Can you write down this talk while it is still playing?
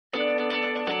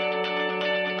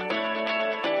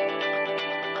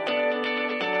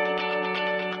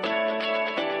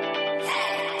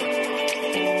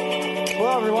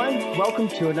everyone. Welcome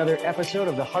to another episode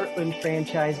of the Heartland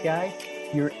Franchise Guide,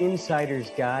 your insider's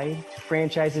guide to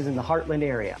franchises in the Heartland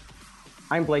area.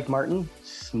 I'm Blake Martin,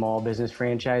 small business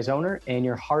franchise owner and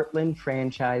your Heartland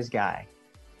Franchise Guy.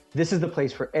 This is the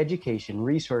place for education,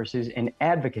 resources, and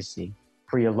advocacy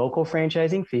for your local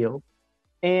franchising field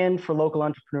and for local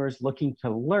entrepreneurs looking to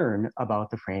learn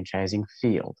about the franchising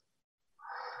field.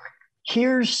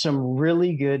 Here's some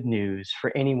really good news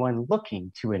for anyone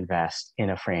looking to invest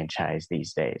in a franchise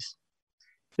these days.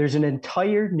 There's an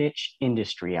entire niche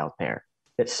industry out there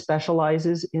that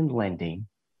specializes in lending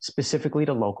specifically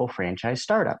to local franchise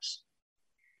startups.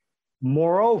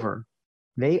 Moreover,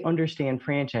 they understand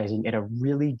franchising at a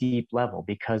really deep level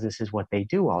because this is what they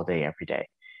do all day, every day.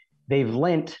 They've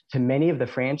lent to many of the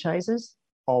franchises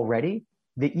already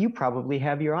that you probably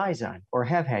have your eyes on or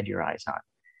have had your eyes on.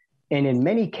 And in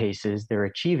many cases, they're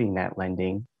achieving that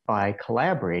lending by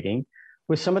collaborating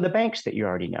with some of the banks that you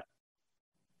already know.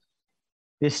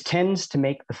 This tends to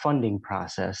make the funding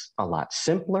process a lot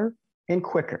simpler and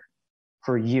quicker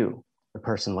for you, the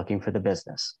person looking for the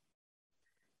business.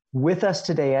 With us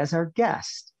today as our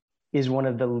guest is one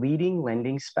of the leading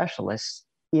lending specialists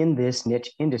in this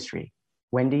niche industry,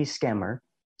 Wendy Skemer,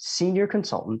 Senior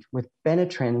Consultant with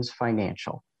Benetrends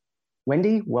Financial.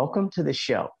 Wendy, welcome to the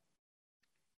show.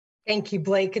 Thank you,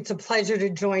 Blake. It's a pleasure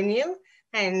to join you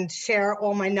and share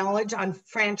all my knowledge on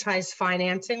franchise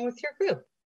financing with your group.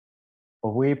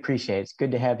 Well, we appreciate it. It's good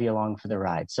to have you along for the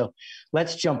ride. So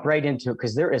let's jump right into it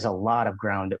because there is a lot of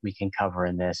ground that we can cover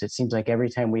in this. It seems like every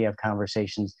time we have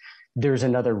conversations, there's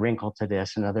another wrinkle to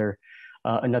this, another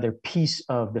piece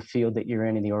of the field that you're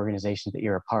in and the organization that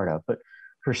you're a part of. But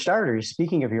for starters,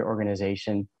 speaking of your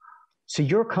organization, so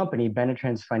your company,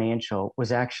 Benetrends Financial,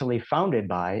 was actually founded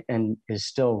by and is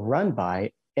still run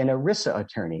by an ERISA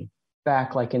attorney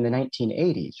back like in the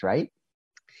 1980s, right?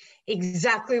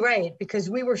 Exactly right, because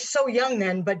we were so young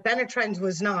then, but Benetrends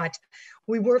was not.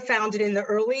 We were founded in the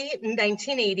early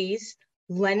 1980s.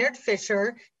 Leonard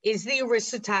Fisher is the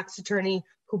ERISA tax attorney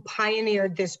who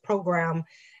pioneered this program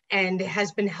and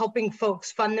has been helping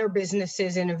folks fund their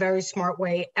businesses in a very smart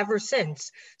way ever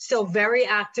since. Still very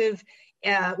active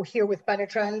here with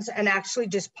Benetrends, and actually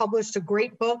just published a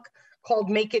great book called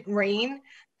Make It Rain.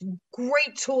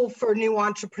 Great tool for new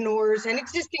entrepreneurs and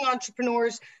existing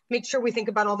entrepreneurs. Make sure we think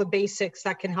about all the basics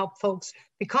that can help folks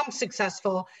become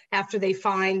successful after they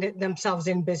find themselves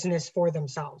in business for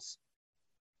themselves.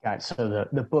 Got it. So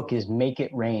the book is Make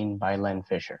It Rain by Len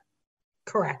Fisher.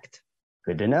 Correct.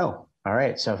 Good to know. All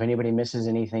right. So if anybody misses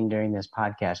anything during this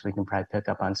podcast, we can probably pick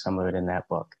up on some of it in that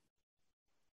book.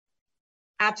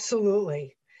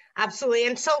 Absolutely. Absolutely.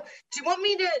 And so do you want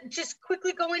me to just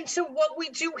quickly go into what we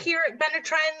do here at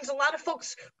Benetrends? A lot of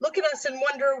folks look at us and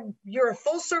wonder, you're a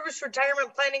full service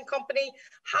retirement planning company.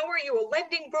 How are you a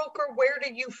lending broker? Where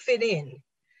do you fit in?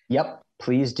 Yep,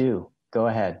 please do. Go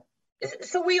ahead.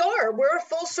 So we're a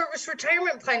full service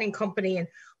retirement planning company. And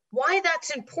why that's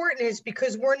important is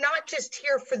because we're not just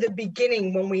here for the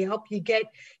beginning when we help you get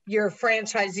your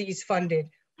franchisees funded.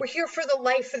 We're here for the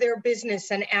life of their business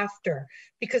and after,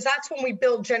 because that's when we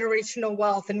build generational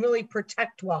wealth and really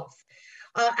protect wealth.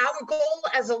 Our goal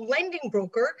as a lending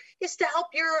broker is to help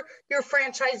your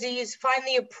franchisees find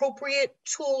the appropriate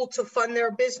tool to fund their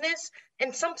business.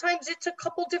 And sometimes it's a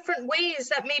couple different ways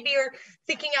that maybe you're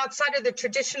thinking outside of the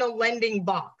traditional lending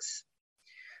box.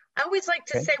 I always like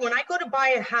to say when I go to buy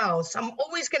a house, I'm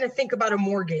always going to think about a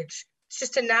mortgage. It's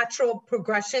just a natural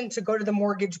progression to go to the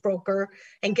mortgage broker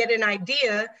and get an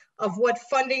idea of what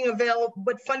funding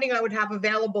I would have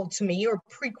available to me or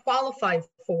pre-qualify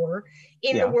for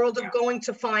in the world of going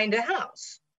to find a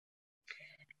house.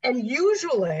 And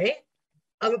usually,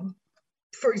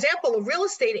 for example, a real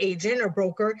estate agent or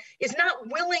broker is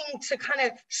not willing to kind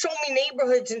of show me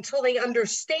neighborhoods until they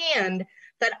understand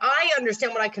that I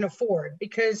understand what I can afford,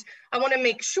 because I want to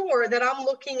make sure that I'm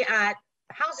looking at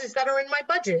houses that are in my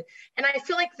budget. And I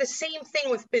feel like the same thing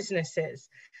with businesses.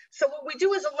 So what we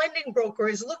do as a lending broker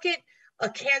is look at a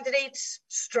candidate's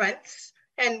strengths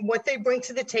and what they bring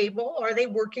to the table. Are they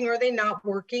working? Are they not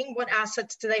working? What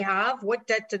assets do they have? What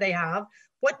debt do they have?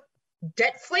 What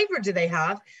debt flavor do they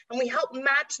have? And we help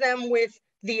match them with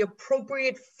the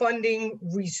appropriate funding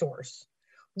resource,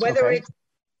 whether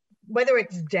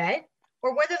it's debt,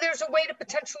 or whether there's a way to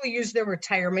potentially use their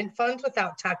retirement funds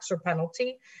without tax or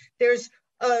penalty. There's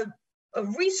a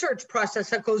research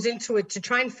process that goes into it to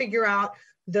try and figure out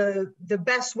the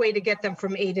best way to get them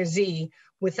from A to Z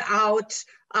without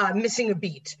missing a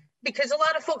beat. Because a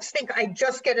lot of folks think I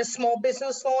just get a small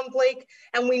business loan, Blake,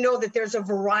 and we know that there's a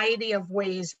variety of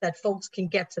ways that folks can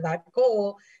get to that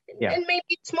goal. And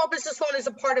maybe small business loan is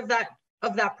a part of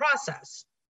that process.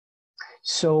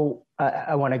 So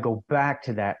I want to go back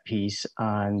to that piece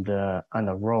on the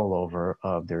rollover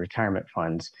of the retirement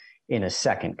funds in a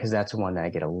second, because that's one that I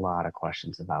get a lot of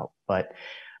questions about. But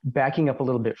backing up a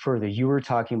little bit further, you were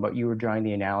drawing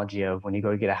the analogy of when you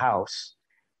go to get a house,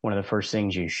 one of the first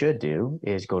things you should do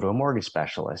is go to a mortgage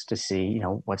specialist to see,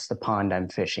 what's the pond I'm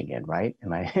fishing in, right?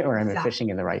 Am I fishing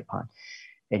in the right pond?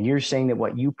 And you're saying that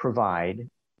what you provide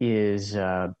is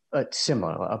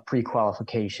similar, a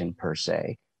pre-qualification per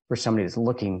se, for somebody that's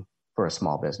looking for a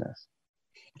small business.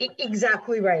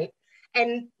 Exactly right.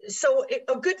 And so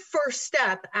a good first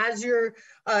step as you're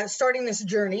starting this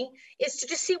journey is to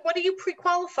just see, what do you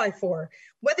pre-qualify for?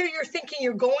 Whether you're thinking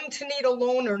you're going to need a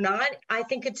loan or not, I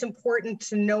think it's important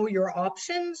to know your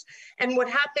options. And what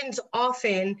happens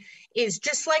often is,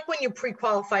 just like when you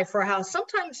pre-qualify for a house,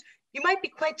 sometimes you might be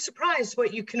quite surprised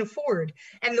what you can afford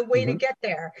and the way to get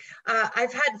there.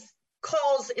 I've had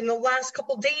calls in the last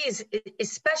couple of days,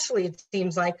 especially, it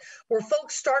seems like, where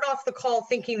folks start off the call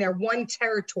thinking they're one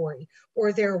territory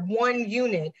or they're one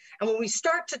unit. And when we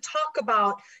start to talk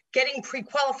about getting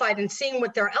pre-qualified and seeing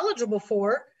what they're eligible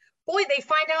for, boy, they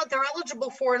find out they're eligible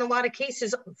for, in a lot of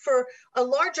cases, for a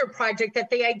larger project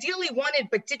that they ideally wanted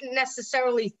but didn't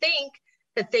necessarily think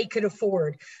that they could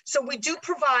afford. So we do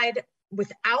provide,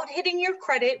 without hitting your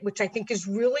credit, which I think is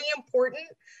really important,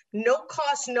 no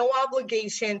cost, no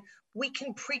obligation, we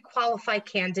can pre-qualify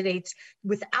candidates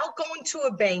without going to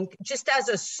a bank, just as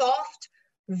a soft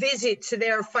visit to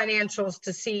their financials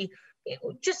to see,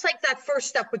 just like that first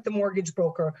step with the mortgage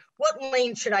broker, what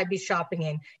lane should I be shopping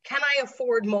in? Can I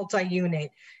afford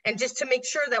multi-unit? And just to make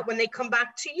sure that when they come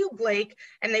back to you, Blake,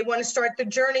 and they want to start the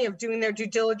journey of doing their due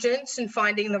diligence and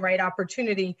finding the right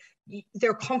opportunity,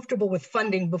 they're comfortable with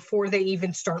funding before they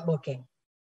even start looking.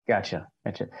 Gotcha.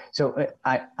 So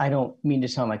I don't mean to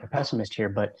sound like a pessimist here,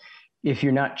 but if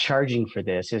you're not charging for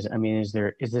this, is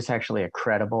this actually a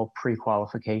credible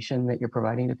pre-qualification that you're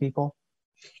providing to people?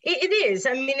 It is.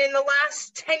 I mean, in the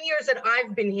last 10 years that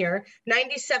I've been here,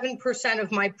 97%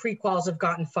 of my pre-quals have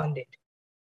gotten funded.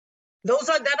 Those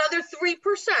are that other 3%.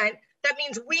 That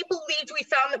means we believed we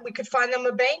found that we could find them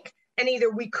a bank, and either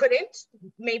we couldn't,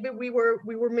 maybe we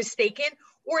were mistaken,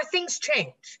 or things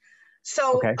change.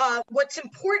 So what's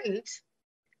important,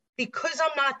 because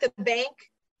I'm not the bank,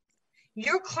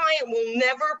 your client will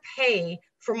never pay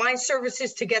for my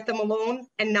services to get them a loan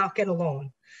and not get a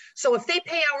loan. So if they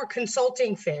pay our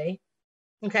consulting fee,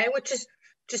 okay, which is,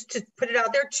 just to put it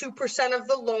out there, 2% of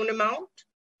the loan amount,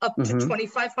 up to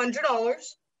 $2,500.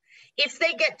 If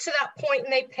they get to that point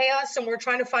and they pay us and we're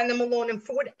trying to find them a loan, and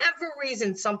for whatever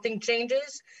reason something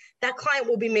changes, that client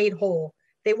will be made whole.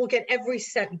 They will get every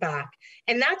cent back.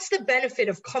 And that's the benefit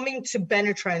of coming to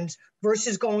Benetrends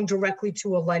versus going directly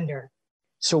to a lender.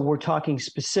 So we're talking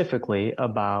specifically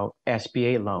about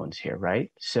SBA loans here,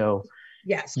 right? So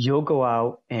yes, you'll go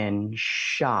out and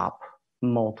shop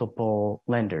multiple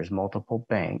lenders, multiple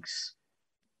banks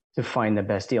to find the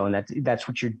best deal. And that's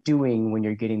what you're doing when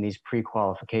you're getting these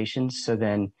pre-qualifications. So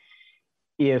then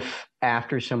if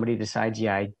after somebody decides,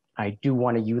 yeah, I do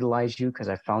want to utilize you because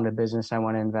I found a business I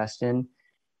want to invest in,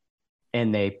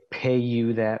 and they pay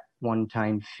you that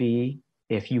one-time fee,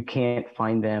 if you can't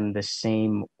find them the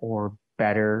same or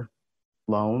better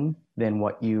loan than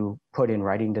what you put in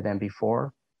writing to them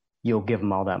before, you'll give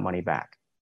them all that money back.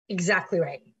 Exactly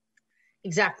right.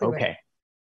 Exactly okay. Right.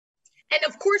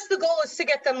 And of course, the goal is to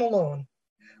get them a loan.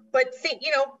 But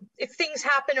if things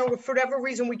happen or for whatever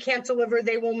reason we can't deliver,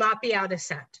 they will not be out a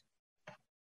cent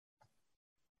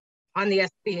on the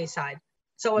SBA side.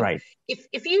 So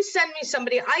if you send me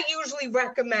somebody, I usually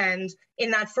recommend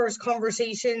in that first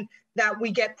conversation that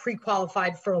we get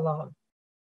pre-qualified for a loan.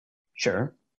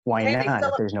 Sure. Why not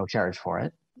if there's no charge for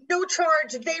it? No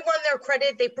charge. They run their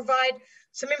credit. They provide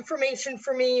some information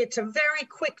for me. It's a very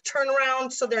quick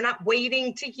turnaround, so they're not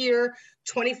waiting to hear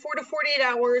 24 to 48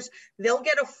 hours. They'll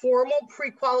get a formal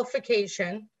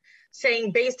pre-qualification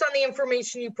saying, based on the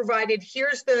information you provided,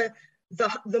 here's the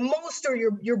most or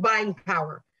your buying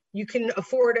power. You can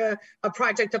afford a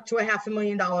project up to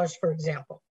 $500,000, for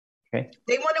example. Okay.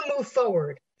 They want to move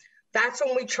forward. That's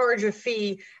when we charge a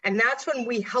fee, and that's when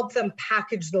we help them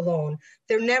package the loan.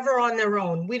 They're never on their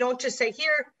own. We don't just say,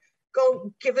 here,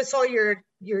 go give us all your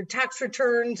tax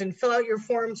returns and fill out your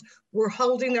forms. We're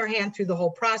holding their hand through the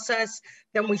whole process.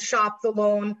 Then we shop the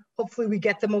loan. Hopefully we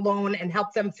get them a loan and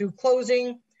help them through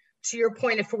closing. To your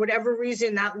point, if for whatever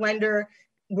reason that lender,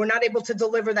 we're not able to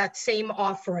deliver that same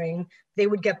offering, they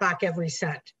would get back every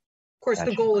cent. Of course,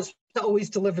 The goal is to always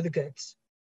deliver the goods.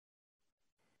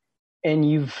 And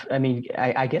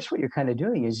I guess what you're kind of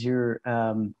doing is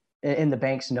and the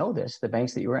banks know this, the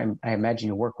banks that I imagine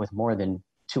you work with more than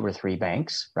 2 or 3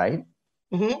 banks, right?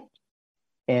 Mm-hmm.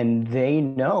 And they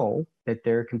know that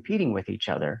they're competing with each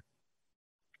other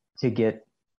to get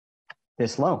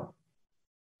this loan.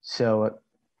 So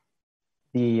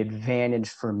the advantage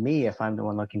for me, if I'm the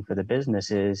one looking for the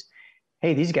business, is,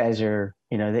 hey, these guys are,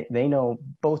 they know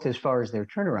both as far as their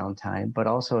turnaround time, but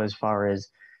also as far as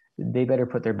they better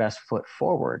put their best foot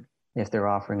forward if they're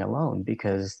offering a loan,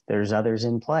 because there's others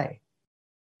in play.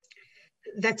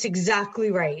 That's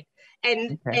exactly right.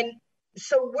 And Okay.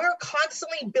 so we're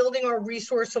constantly building our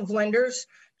resource of lenders.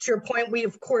 To your point, we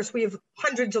have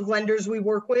hundreds of lenders we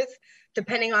work with,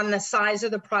 depending on the size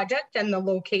of the project and the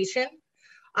location.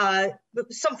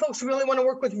 Some folks really want to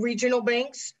work with regional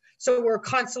banks. So we're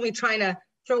constantly trying to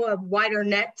throw a wider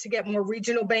net to get more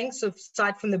regional banks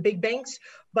aside from the big banks.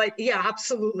 But yeah,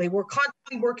 absolutely. We're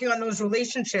constantly working on those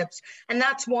relationships. And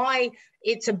that's why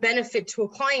it's a benefit to a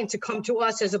client to come to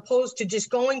us as opposed to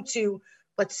just going to,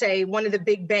 let's say, one of the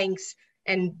big banks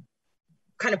and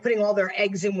kind of putting all their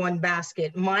eggs in one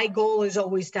basket. My goal is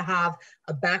always to have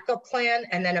a backup plan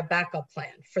and then a backup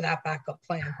plan for that backup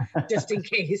plan, just in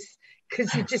case,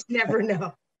 because you just never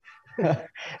know.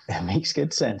 That makes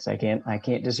good sense. I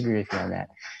can't disagree with you on that.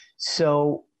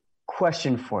 So,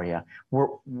 question for you.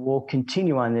 We'll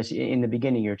continue on this. In the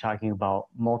beginning, you're talking about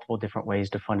multiple different ways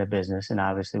to fund a business, and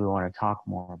obviously we want to talk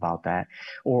more about that,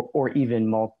 or even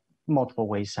multiple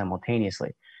ways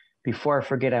simultaneously. Before I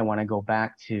forget, I want to go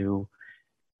back to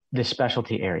the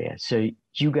specialty area. So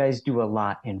you guys do a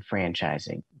lot in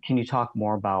franchising. Can you talk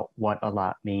more about what a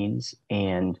lot means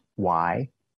and why?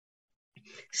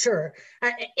 Sure.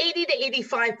 80 to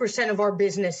 85% of our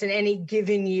business in any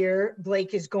given year,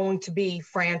 Blake, is going to be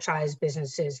franchise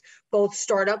businesses, both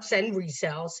startups and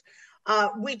resales.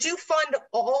 We do fund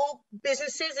all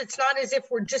businesses. It's not as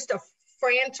if we're just a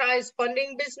franchise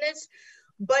funding business,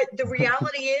 but the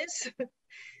reality is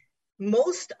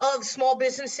most of small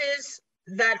businesses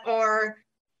that are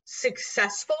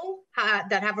successful,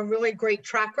 that have a really great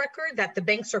track record, that the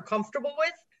banks are comfortable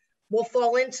with, will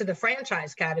fall into the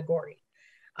franchise category.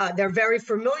 They're very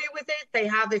familiar with it. They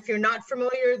have, if you're not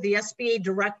familiar, the SBA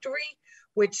directory,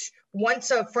 which once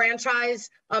a franchise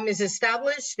is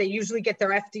established, they usually get their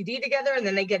FDD together and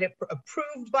then they get it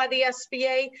approved by the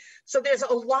SBA. So there's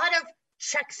a lot of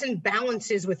checks and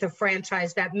balances with a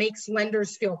franchise that makes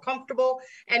lenders feel comfortable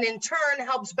and in turn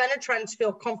helps Benetrends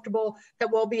feel comfortable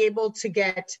that we'll be able to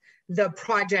get the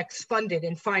projects funded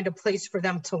and find a place for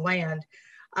them to land.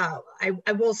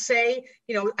 I will say,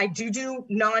 I do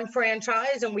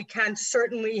non-franchise and we can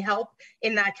certainly help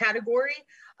in that category.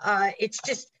 It's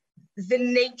just the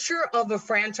nature of a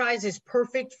franchise is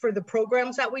perfect for the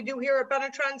programs that we do here at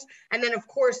Benetrends. And then of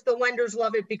course the lenders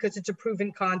love it because it's a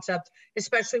proven concept,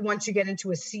 especially once you get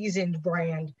into a seasoned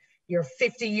brand. You're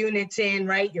 50 units in,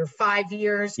 right? You're 5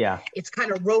 years. Yeah. It's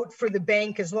kind of rote for the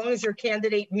bank. As long as your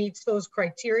candidate meets those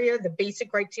criteria, the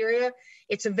basic criteria,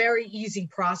 it's a very easy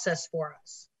process for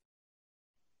us.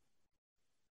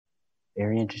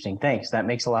 Very interesting. Thanks. That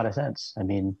makes a lot of sense. I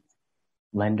mean,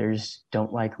 lenders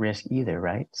don't like risk either,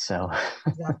 right? So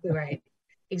Exactly right.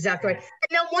 Exactly right. And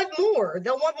they'll want more.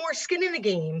 They'll want more skin in the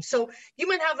game. So you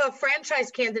might have a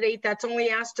franchise candidate that's only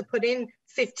asked to put in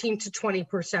 15 to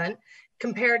 20%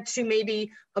 compared to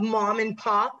maybe a mom and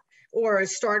pop or a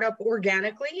startup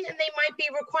organically, and they might be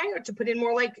required to put in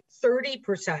more like 30%,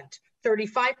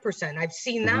 35%. I've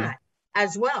seen that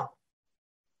as well.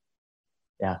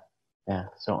 Yeah. Yeah.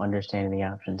 So understanding the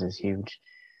options is huge.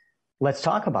 Let's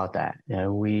talk about that.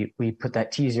 We put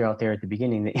that teaser out there at the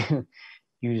beginning that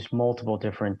you use multiple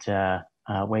different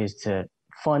ways to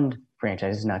fund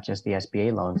franchises, not just the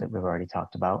SBA loans that we've already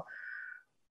talked about.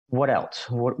 What else?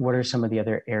 What are some of the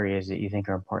other areas that you think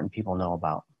are important people know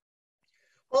about?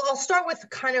 Well, I'll start with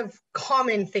kind of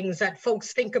common things that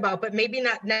folks think about, but maybe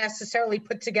not necessarily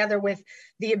put together with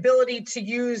the ability to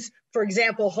use, for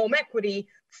example, home equity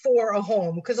for a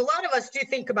home. Because a lot of us do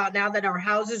think about now that our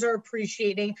houses are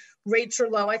appreciating, rates are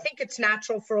low. I think it's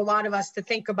natural for a lot of us to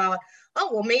think about, oh,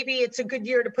 well, maybe it's a good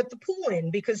year to put the pool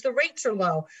in because the rates are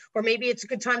low, or maybe it's a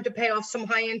good time to pay off some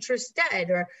high interest debt,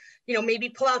 or, maybe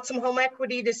pull out some home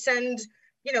equity to send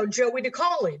Joey to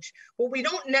college. What we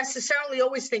don't necessarily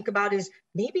always think about is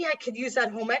maybe I could use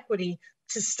that home equity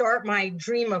to start my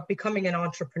dream of becoming an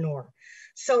entrepreneur.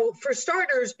 So for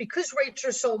starters, because rates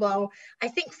are so low, I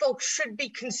think folks should be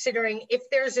considering if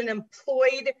there's an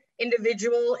employed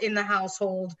individual in the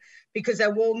household, because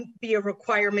that won't be a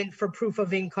requirement for proof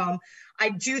of income. I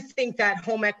do think that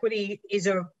home equity is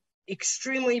a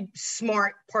extremely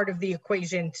smart part of the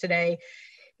equation today,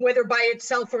 whether by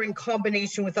itself or in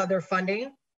combination with other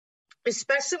funding.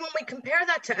 especially when we compare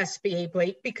that to SBA,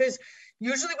 Blake, because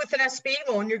usually with an SBA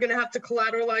loan, you're going to have to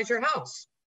collateralize your house.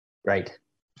 Right.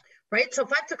 Right. So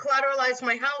if I have to collateralize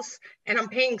my house and I'm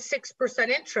paying 6%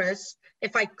 interest,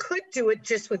 if I could do it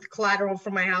just with collateral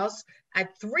for my house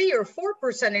at 3 or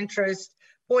 4% interest,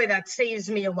 boy, that saves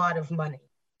me a lot of money.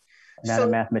 Not a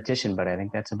mathematician, but I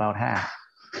think that's about half.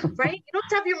 Right. You don't have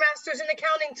to have your master's in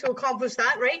accounting to accomplish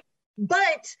that. Right.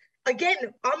 But again,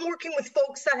 I'm working with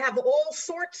folks that have all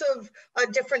sorts of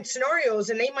different scenarios,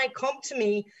 and they might come to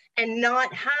me and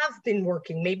not have been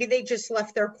working. Maybe they just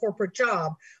left their corporate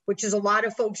job, which is a lot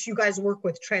of folks you guys work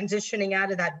with, transitioning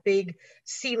out of that big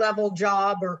C-level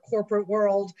job or corporate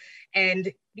world.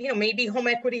 And, maybe home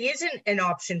equity isn't an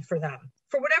option for them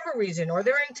for whatever reason, or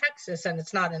they're in Texas and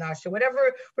it's not an option, whatever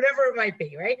it might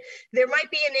be, right? There might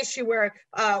be an issue where,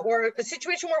 or a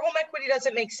situation where home equity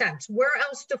doesn't make sense. Where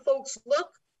else do folks look?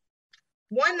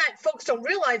 One that folks don't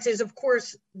realize is, of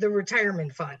course, the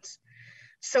retirement funds.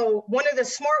 So one of the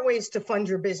smart ways to fund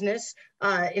your business,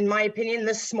 in my opinion,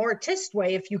 the smartest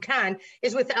way, if you can,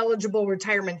 is with eligible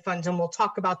retirement funds. And we'll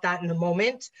talk about that in a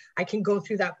moment. I can go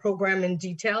through that program in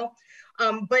detail.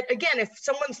 But again, if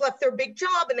someone's left their big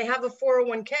job and they have a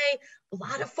 401k, a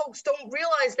lot of folks don't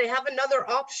realize they have another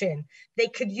option. They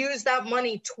could use that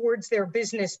money towards their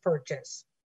business purchase.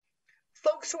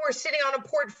 Folks who are sitting on a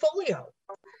portfolio.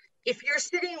 If you're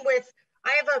sitting with,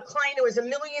 I have a client who has $1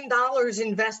 million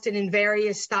invested in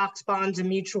various stocks, bonds, and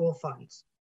mutual funds.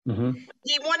 Mm-hmm.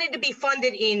 He wanted to be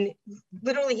funded in,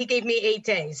 literally, he gave me 8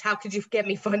 days. How could you get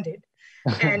me funded?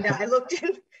 And I looked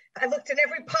in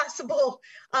every possible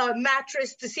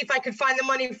mattress to see if I could find the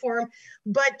money for him.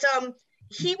 But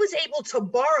he was able to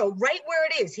borrow right where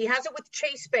it is. He has it with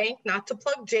Chase Bank, not to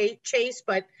plug Chase,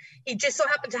 but he just so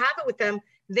happened to have it with them.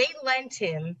 They lent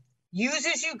him, use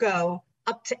as you go,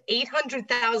 up to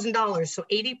 $800,000, so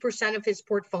 80% of his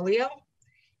portfolio.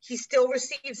 He still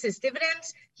receives his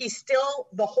dividends. He's still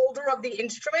the holder of the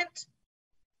instrument.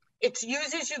 It's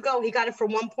use as you go. He got it for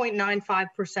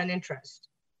 1.95% interest.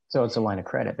 So it's a line of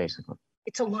credit, basically.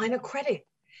 It's a line of credit.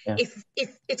 Yeah. If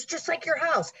it's just like your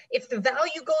house, if the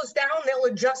value goes down, they'll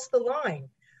adjust the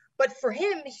line. But for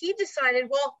him, he decided,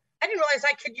 well, I didn't realize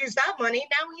I could use that money.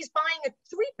 Now he's buying a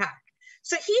 3-pack.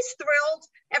 So he's thrilled,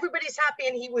 everybody's happy,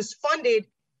 and he was funded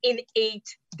in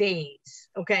 8 days,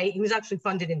 okay? He was actually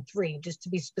funded in 3, just to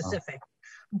be specific. Oh.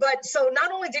 But so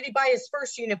not only did he buy his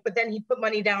first unit, but then he put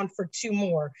money down for 2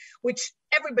 more, which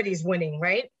everybody's winning,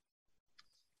 right?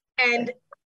 And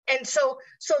so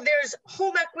there's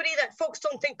home equity that folks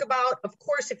don't think about. Of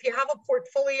course, if you have a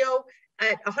portfolio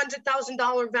at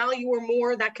 $100,000 value or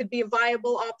more, that could be a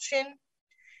viable option.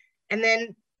 And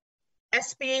then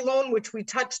SBA loan, which we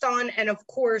touched on, and of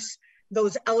course,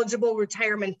 those eligible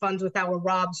retirement funds with our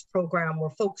ROBS program,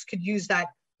 where folks could use that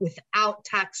without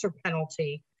tax or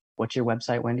penalty. What's your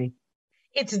website, Wendy?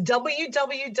 It's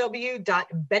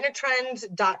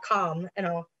www.benetrends.com, and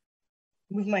I'll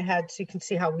move my head so you can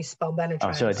see how we spell Benetrends.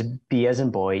 Oh, so it's B as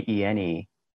in boy, E-N-E,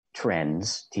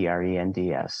 trends,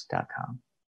 Trends.com.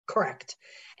 Correct.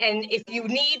 And if you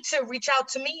need to reach out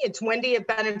to me, it's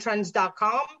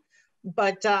Wendy@benetrends.com.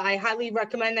 But I highly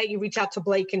recommend that you reach out to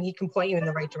Blake and he can point you in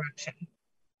the right direction.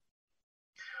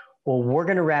 Well, we're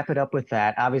going to wrap it up with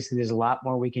that. Obviously, there's a lot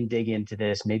more we can dig into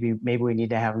this. Maybe we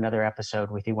need to have another episode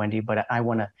with you, Wendy. But I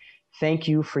want to thank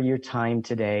you for your time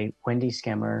today, Wendy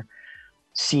Skemer,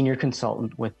 Senior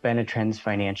Consultant with Benetrends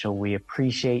Financial. We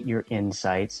appreciate your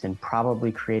insights and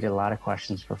probably created a lot of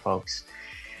questions for folks.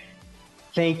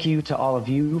 Thank you to all of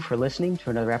you for listening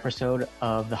to another episode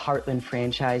of the Heartland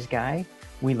Franchise Guy.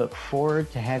 We look forward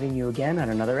to having you again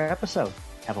on another episode.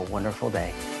 Have a wonderful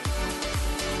day.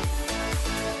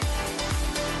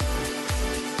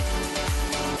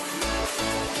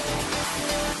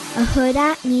 A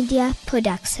Hurrdat Media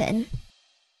Production.